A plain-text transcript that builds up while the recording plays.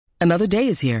Another day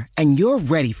is here, and you're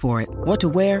ready for it. What to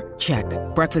wear? Check.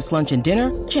 Breakfast, lunch, and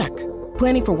dinner? Check.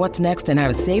 Planning for what's next and how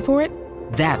to save for it?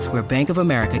 That's where Bank of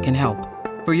America can help.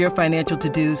 For your financial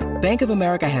to-dos, Bank of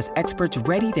America has experts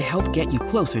ready to help get you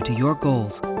closer to your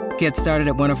goals. Get started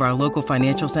at one of our local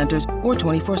financial centers or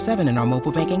 24/7 in our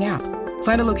mobile banking app.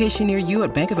 Find a location near you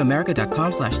at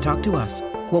bankofamerica.com/talktous.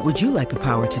 What would you like the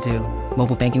power to do?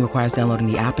 Mobile banking requires downloading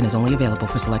the app and is only available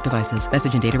for select devices.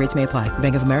 Message and data rates may apply.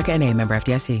 Bank of America N.A., member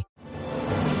FDIC.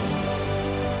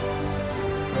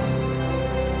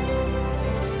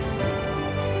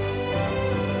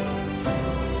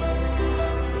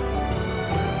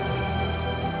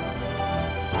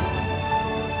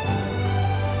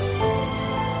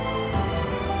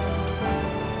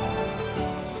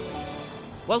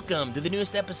 Welcome to the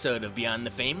newest episode of Beyond the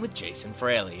Fame with Jason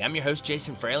Fraley. I'm your host,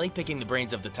 Jason Fraley, picking the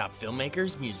brains of the top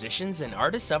filmmakers, musicians, and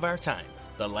artists of our time.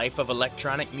 The life of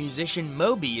electronic musician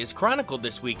Moby is chronicled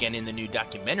this weekend in the new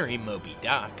documentary Moby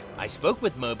Doc. I spoke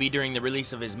with Moby during the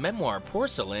release of his memoir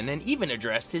Porcelain and even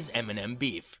addressed his Eminem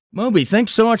beef. Moby,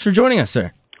 thanks so much for joining us,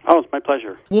 sir. Oh, it's my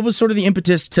pleasure. What was sort of the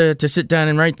impetus to sit down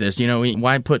and write this? You know,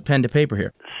 why put pen to paper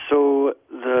here? So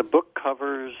the book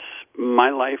covers my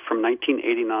life from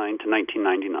 1989 to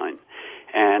 1999.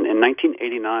 And in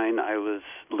 1989, I was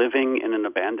living in an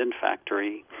abandoned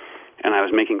factory, and I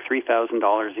was making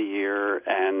 $3,000 a year,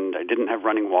 and I didn't have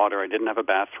running water, I didn't have a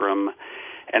bathroom,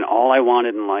 and all I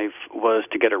wanted in life was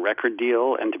to get a record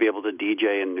deal and to be able to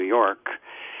DJ in New York.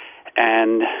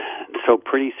 And so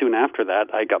pretty soon after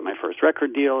that, I got my first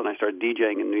record deal, and I started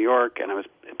DJing in New York, and I was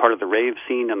part of the rave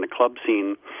scene and the club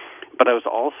scene, but I was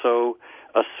also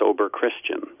a sober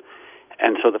Christian.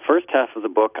 And so the first half of the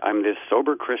book, I'm this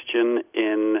sober Christian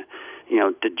in,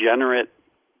 degenerate,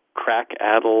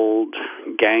 crack-addled,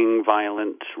 gang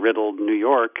violence-riddled New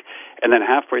York. And then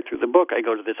halfway through the book, I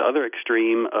go to this other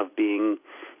extreme of being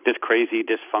this crazy,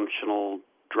 dysfunctional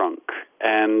drunk.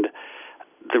 And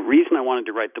the reason I wanted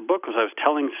to write the book was I was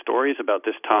telling stories about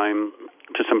this time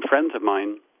to some friends of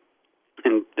mine.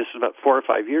 And this was about 4 or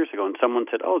 5 years ago. And someone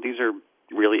said, oh, these are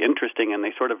really interesting. And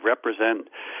they sort of represent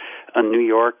a New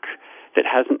York that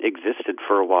hasn't existed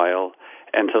for a while,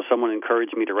 and so someone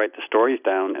encouraged me to write the stories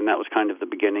down, and that was kind of the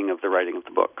beginning of the writing of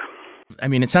the book. I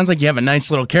mean, it sounds like you have a nice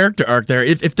little character arc there.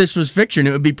 If this was fiction,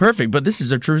 it would be perfect, but this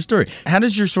is a true story. How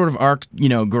does your sort of arc,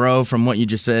 grow from what you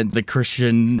just said, the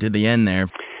Christian, to the end there?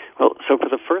 Well, so for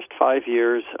the first 5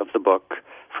 years of the book,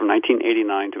 from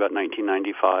 1989 to about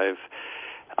 1995,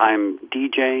 I'm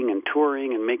DJing and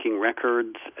touring and making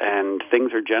records, and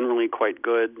things are generally quite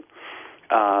good.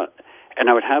 And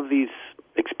I would have these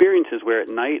experiences where at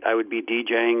night I would be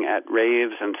DJing at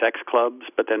raves and sex clubs,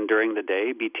 but then during the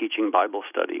day be teaching Bible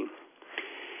study.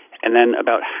 And then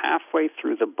about halfway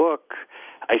through the book,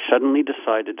 I suddenly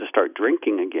decided to start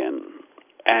drinking again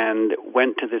and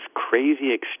went to this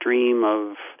crazy extreme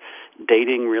of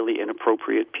dating really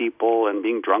inappropriate people and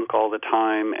being drunk all the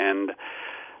time. And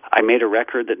I made a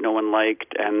record that no one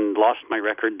liked and lost my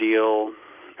record deal.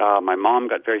 My mom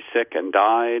got very sick and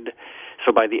died.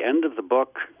 So by the end of the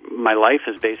book, my life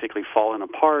has basically fallen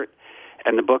apart,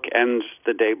 and the book ends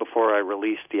the day before I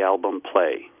released the album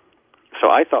Play. So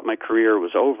I thought my career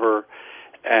was over,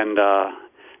 and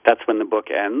that's when the book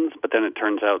ends, but then it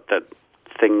turns out that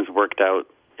things worked out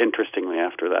interestingly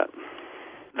after that.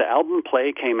 The album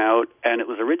Play came out, and it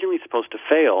was originally supposed to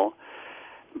fail,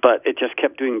 but it just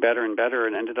kept doing better and better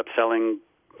and ended up selling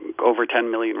over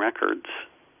 10 million records.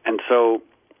 And so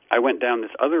I went down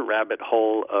this other rabbit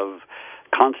hole of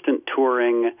constant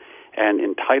touring and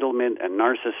entitlement and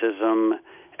narcissism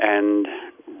and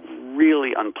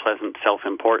really unpleasant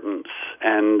self-importance.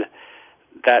 And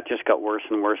that just got worse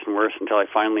and worse and worse until I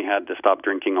finally had to stop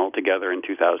drinking altogether in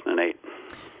 2008.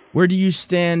 Where do you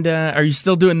stand? Are you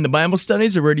still doing the Bible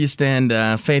studies, or where do you stand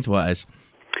faith-wise?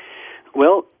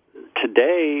 Well,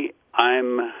 today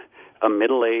I'm a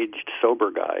middle-aged,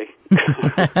 sober guy.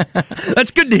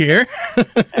 That's good to hear.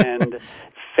 And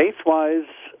faith-wise,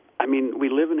 I mean, we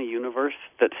live in a universe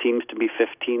that seems to be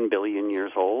 15 billion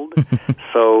years old.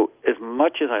 So as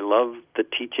much as I love the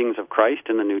teachings of Christ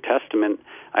in the New Testament,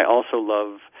 I also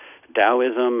love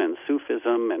Taoism and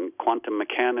Sufism and quantum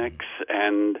mechanics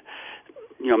and,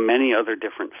 many other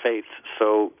different faiths.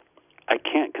 So I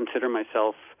can't consider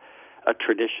myself a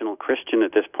traditional Christian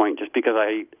at this point just because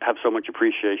I have so much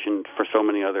appreciation for so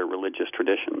many other religious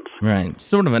traditions. Right.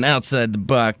 Sort of an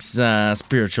outside-the-box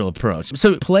spiritual approach.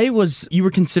 So Play you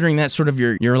were considering that sort of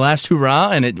your last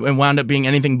hurrah, and it wound up being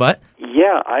anything but?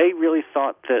 Yeah, I really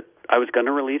thought that I was going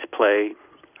to release Play,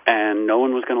 and no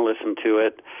one was going to listen to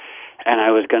it, and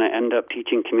I was going to end up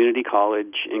teaching community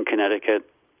college in Connecticut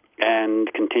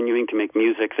and continuing to make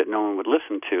music that no one would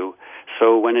listen to.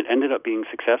 So when it ended up being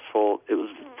successful, it was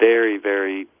very,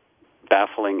 very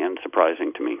baffling and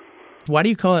surprising to me. Why do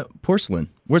you call it Porcelain?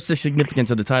 What's the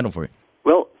significance of the title for you?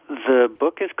 Well, the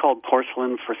book is called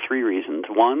Porcelain for three reasons.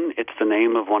 One, it's the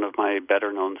name of one of my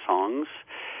better-known songs.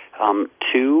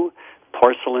 Two,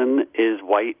 porcelain is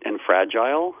white and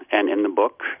fragile, and in the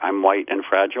book, I'm white and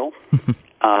fragile.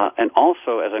 And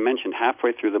also, as I mentioned,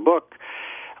 halfway through the book,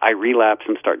 I relapse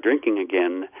and start drinking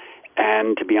again.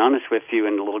 And to be honest with you,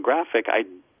 in the little graphic, I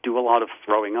do a lot of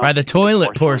throwing up. By the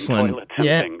toilet porcelain. Toilets and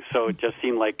things. So it just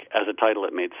seemed like, as a title,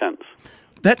 it made sense.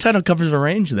 That title covers a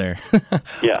range there.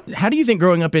 Yeah. How do you think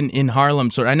growing up in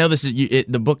Harlem, I know this is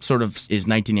the book sort of is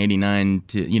 1989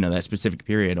 to that specific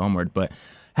period onward, but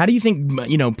how do you think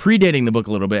predating the book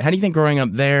a little bit? How do you think growing up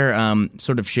there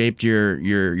sort of shaped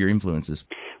your influences?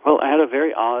 Well, I had a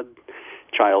very odd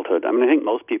childhood. I mean, I think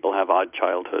most people have odd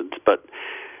childhoods, but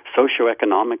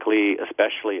socioeconomically,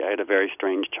 especially, I had a very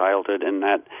strange childhood in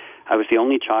that I was the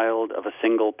only child of a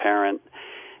single parent,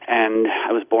 and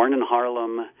I was born in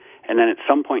Harlem. And then at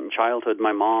some point in childhood,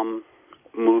 my mom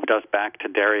moved us back to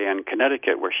Darien,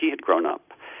 Connecticut, where she had grown up.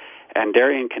 And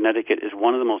Darien, Connecticut is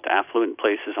one of the most affluent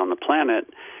places on the planet,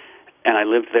 and I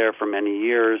lived there for many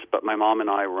years, but my mom and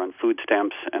I were on food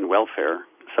stamps and welfare.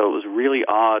 So it was really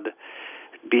odd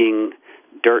being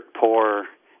dirt poor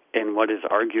in what is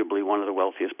arguably one of the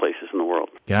wealthiest places in the world.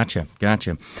 Gotcha.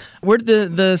 Where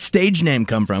did the stage name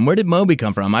come from? Where did Moby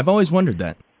come from? I've always wondered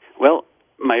that. Well,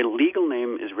 my legal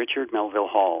name is Richard Melville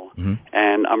Hall,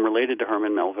 and I'm related to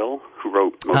Herman Melville, who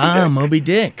wrote Moby Dick. Moby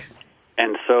Dick.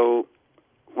 And so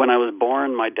when I was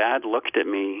born, my dad looked at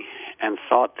me and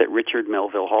thought that Richard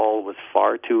Melville Hall was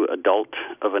far too adult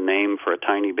of a name for a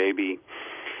tiny baby.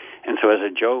 And so as a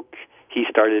joke, he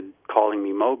started calling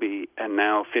me Moby, and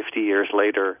now, 50 years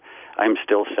later, I'm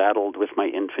still saddled with my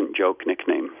infant joke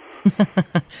nickname.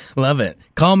 Love it.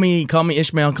 Call me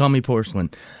Ishmael, call me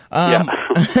Porcelain. Yeah.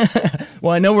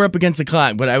 Well, I know we're up against the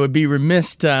clock, but I would be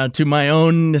remiss to my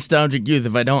own nostalgic youth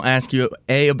if I don't ask you,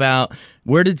 A, about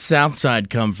where did Southside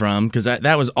come from? Because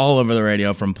that was all over the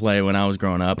radio from Play when I was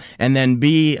growing up. And then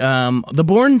B, the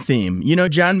Bourne theme.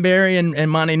 John Barry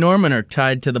and Monty Norman are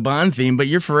tied to the Bond theme, but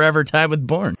you're forever tied with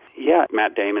Bourne. Yeah,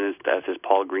 Matt Damon is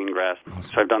Paul Greengrass. Awesome.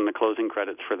 So I've done the closing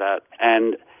credits for that.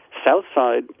 And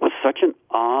Southside was such an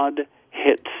odd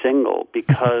hit single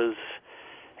because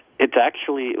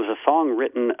it was a song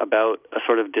written about a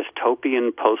sort of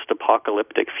dystopian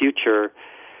post-apocalyptic future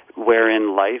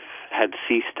wherein life had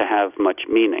ceased to have much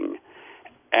meaning.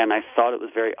 And I thought it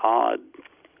was very odd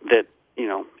that,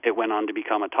 it went on to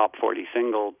become a top 40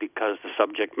 single because the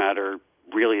subject matter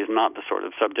really is not the sort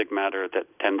of subject matter that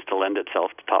tends to lend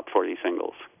itself to top 40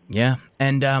 singles. Yeah,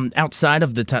 and outside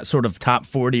of the sort of top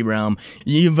 40 realm,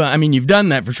 you've done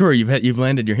that for sure. You've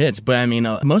landed your hits, but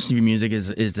most of your music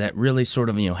is that really sort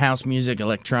of house music,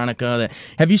 electronica.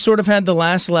 Have you sort of had the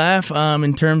last laugh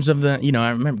in terms of the I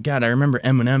remember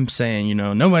Eminem saying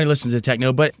nobody listens to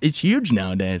techno, but it's huge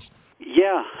nowadays.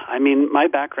 Yeah, my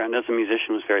background as a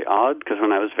musician was very odd because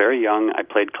when I was very young, I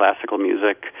played classical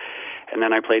music. And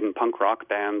then I played in punk rock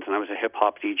bands, and I was a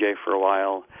hip-hop DJ for a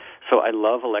while. So I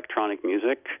love electronic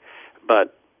music,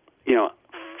 but,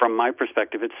 from my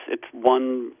perspective, it's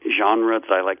one genre that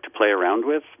I like to play around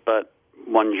with, but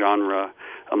one genre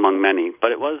among many.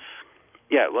 But it was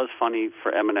funny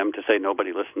for Eminem to say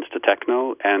nobody listens to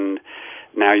techno, and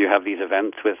now you have these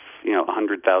events with,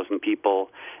 100,000 people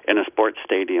in a sports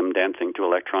stadium dancing to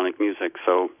electronic music,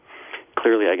 so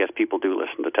clearly, I guess people do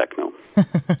listen to techno.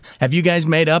 Have you guys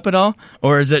made up at all,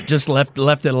 or is it just left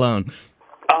it alone?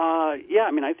 Yeah,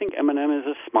 I think Eminem is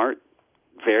a smart,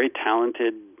 very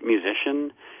talented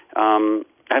musician. I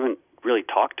haven't really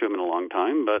talked to him in a long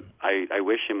time, but I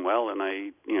wish him well, and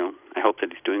I hope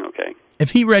that he's doing okay.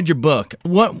 If he read your book,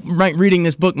 what reading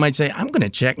this book might say, I'm going to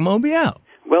check Moby out?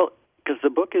 Well, because the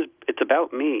book it's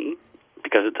about me,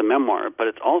 because it's a memoir, but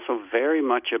it's also very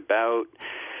much about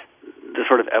the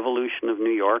sort of evolution of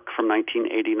New York from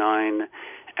 1989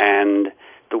 and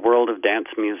the world of dance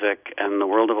music and the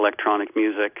world of electronic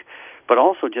music, but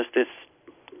also just this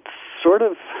sort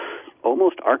of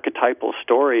almost archetypal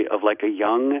story of like a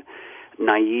young,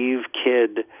 naive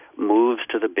kid moves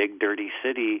to the big, dirty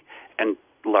city and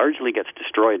largely gets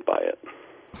destroyed by it.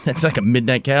 That's like a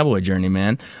Midnight Cowboy journey,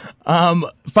 man.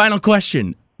 Final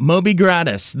question. Moby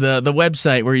Gratis, the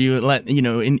website where you let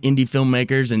indie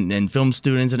filmmakers and film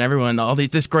students and everyone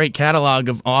this great catalog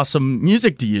of awesome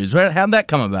music to use. How'd that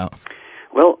come about?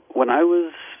 Well, when I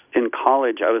was in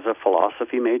college, I was a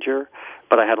philosophy major,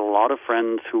 but I had a lot of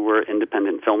friends who were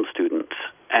independent film students,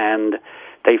 and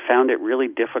they found it really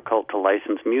difficult to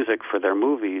license music for their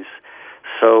movies.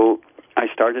 So I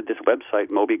started this website,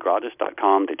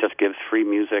 mobygratis.com, that just gives free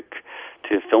music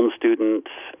to film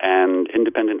students and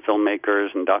independent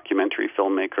filmmakers and documentary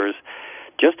filmmakers,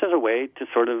 just as a way to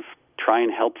sort of try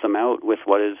and help them out with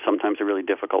what is sometimes a really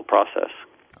difficult process.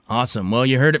 Awesome. Well,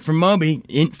 you heard it from Moby.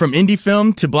 From indie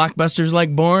film to blockbusters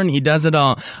like Bourne, he does it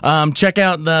all. Check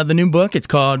out the new book. It's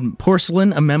called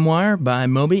Porcelain, a Memoir by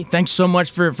Moby. Thanks so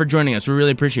much for joining us. We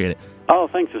really appreciate it. Oh,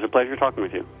 thanks. It was a pleasure talking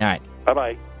with you. All right.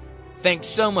 Bye-bye. Thanks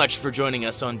so much for joining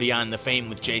us on Beyond the Fame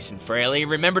with Jason Fraley.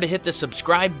 Remember to hit the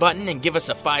subscribe button and give us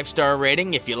a 5-star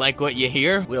rating if you like what you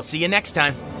hear. We'll see you next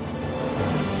time.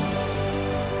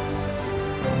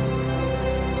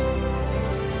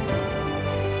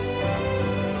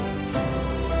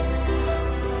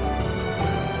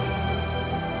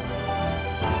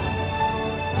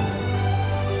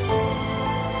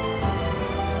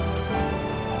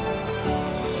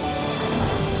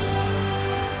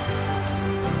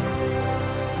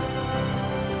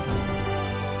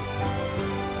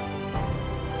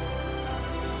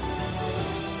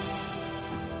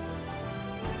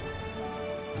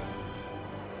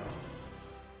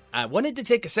 I wanted to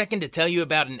take a second to tell you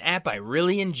about an app I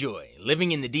really enjoy.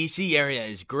 Living in the DC area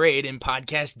is great, and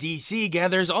Podcast DC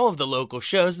gathers all of the local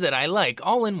shows that I like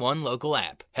all in one local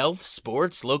app. Health,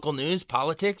 sports, local news,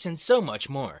 politics, and so much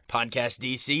more. Podcast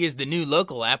DC is the new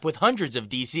local app with hundreds of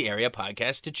DC area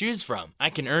podcasts to choose from.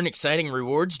 I can earn exciting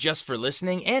rewards just for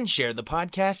listening and share the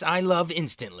podcasts I love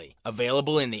instantly.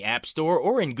 Available in the App Store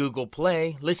or in Google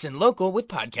Play, listen local with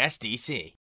Podcast DC.